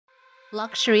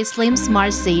Luxury Slim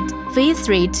Smart Seat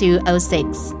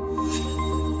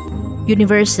V3206.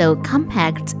 Universal,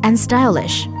 compact, and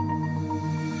stylish.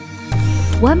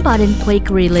 One-button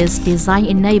quick-release design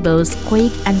enables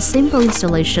quick and simple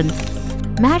installation,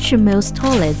 matching most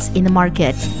toilets in the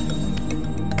market.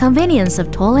 Convenience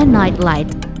of toilet night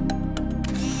light.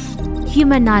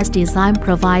 Humanized design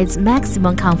provides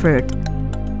maximum comfort.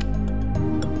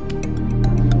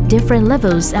 Different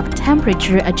levels of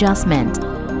temperature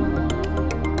adjustment.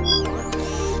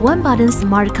 One-button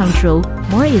smart control,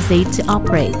 more easy to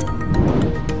operate.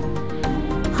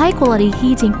 High-quality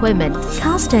heating equipment,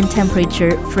 constant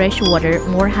temperature, fresh water,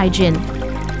 more hygiene.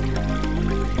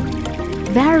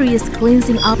 Various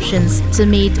cleansing options to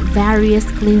meet various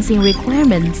cleansing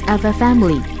requirements of a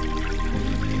family.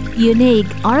 Unique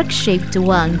arc-shaped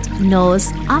wand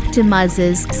nose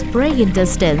optimizes spraying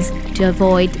distance to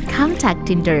avoid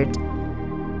contacting dirt.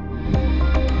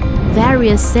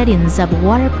 Various settings of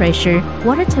water pressure,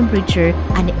 water temperature,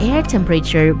 and air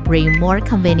temperature bring more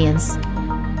convenience.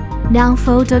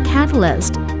 Non-photo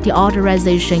catalyst, the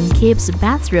authorization keeps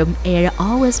bathroom air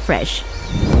always fresh.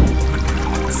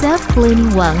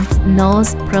 Self-cleaning wand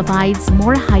nose provides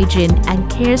more hygiene and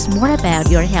cares more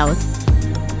about your health.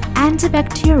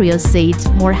 Antibacterial seat,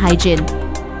 more hygiene.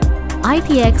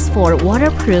 IPX4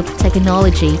 waterproof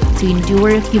technology to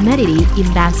endure humidity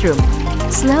in bathroom.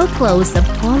 Slow close of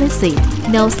toilet seat,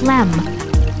 no slam.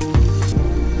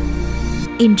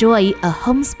 Enjoy a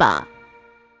home spa.